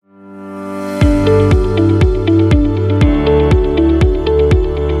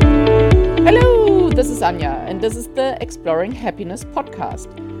and this is the Exploring Happiness podcast.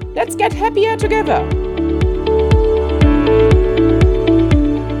 Let's get happier together!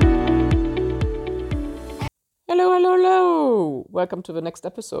 Hello! Welcome to the next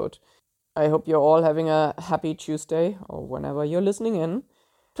episode. I hope you're all having a happy Tuesday or whenever you're listening in.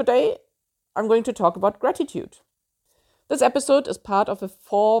 Today, I'm going to talk about gratitude. This episode is part of a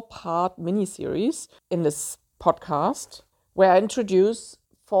 4-part mini-series in this podcast where I introduce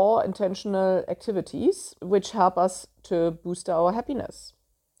 4 intentional activities which help us to boost our happiness.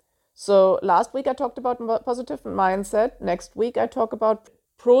 So last week I talked about positive mindset. Next week I talk about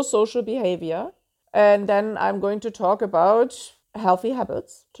pro-social behavior. And then I'm going to talk about healthy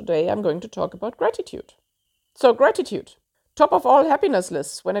habits. Today I'm going to talk about gratitude. So gratitude, top of all happiness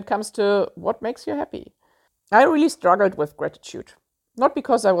lists when it comes to what makes you happy. I really struggled with gratitude. Not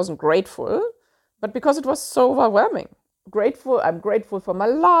because I wasn't grateful, but because it was so overwhelming. I'm grateful for my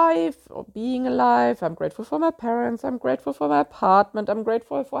life or being alive. I'm grateful for my parents. I'm grateful for my apartment. I'm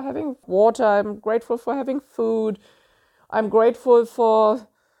grateful for having water. I'm grateful for having food. I'm grateful for...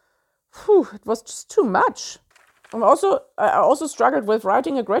 it was just too much. I also struggled with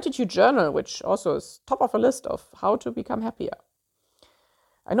writing a gratitude journal, which also is top of a list of how to become happier.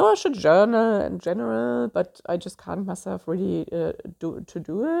 I know I should journal in general, but I just can't myself really do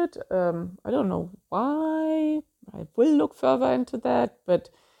it. I don't know why. I will look further into that, but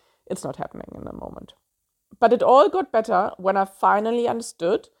it's not happening in the moment. But it all got better when I finally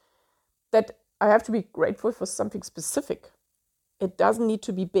understood that I have to be grateful for something specific. It doesn't need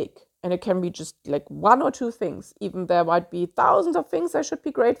to be big, and it can be just like 1 or 2 things. Even there might be thousands of things I should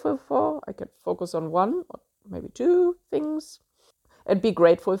be grateful for. I can focus on 1 or maybe 2 things and be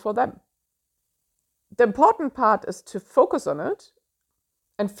grateful for them. The important part is to focus on it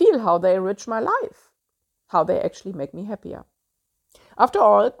and feel how they enrich my life, how they actually make me happier. After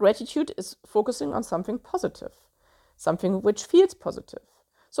all, gratitude is focusing on something positive, something which feels positive.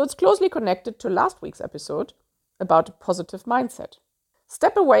 So it's closely connected to last week's episode about a positive mindset.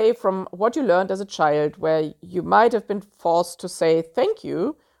 Step away from what you learned as a child, where you might have been forced to say thank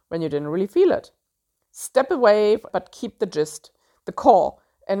you when you didn't really feel it. Step away, but keep the gist, the core,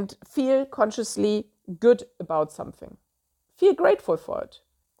 and feel consciously good about something. Feel grateful for it.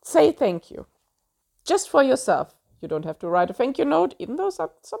 Say thank you. Just for yourself. You don't have to write a thank you note, even though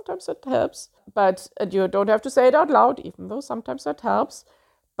sometimes it helps. But you don't have to say it out loud, even though sometimes that helps.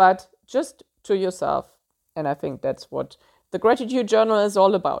 But just to yourself. And I think that's what the gratitude journal is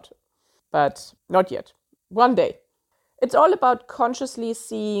all about. But not yet. One day. It's all about consciously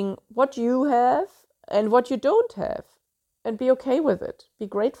seeing what you have and what you don't have. And be okay with it. Be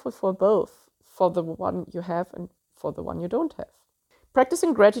grateful for both. For the one you have and for the one you don't have.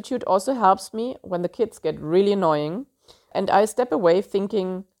 Practicing gratitude also helps me when the kids get really annoying and I step away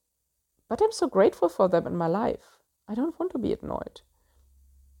thinking, but I'm so grateful for them in my life. I don't want to be annoyed.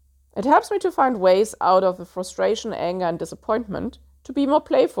 It helps me to find ways out of the frustration, anger, and disappointment to be more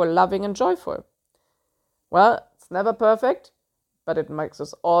playful, loving, and joyful. Well, it's never perfect, but it makes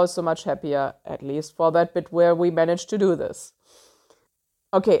us all so much happier, at least for that bit where we manage to do this.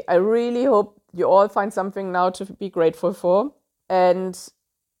 Okay, I really hope you all find something now to be grateful for, and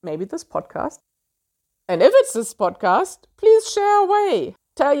maybe this podcast. And if it's this podcast, please share away.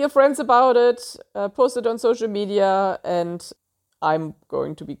 Tell your friends about it, post it on social media, and I'm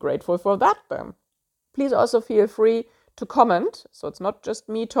going to be grateful for that then. Please also feel free to comment, so it's not just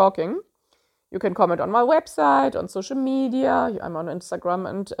me talking. You can comment on my website, on social media. I'm on Instagram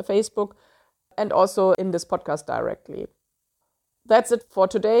and Facebook, and also in this podcast directly. That's it for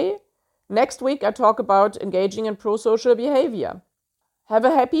today. Next week, I talk about engaging in pro-social behavior. Have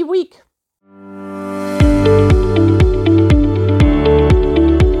a happy week.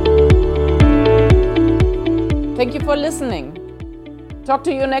 Thank you for listening. Talk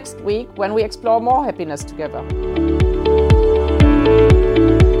to you next week when we explore more happiness together.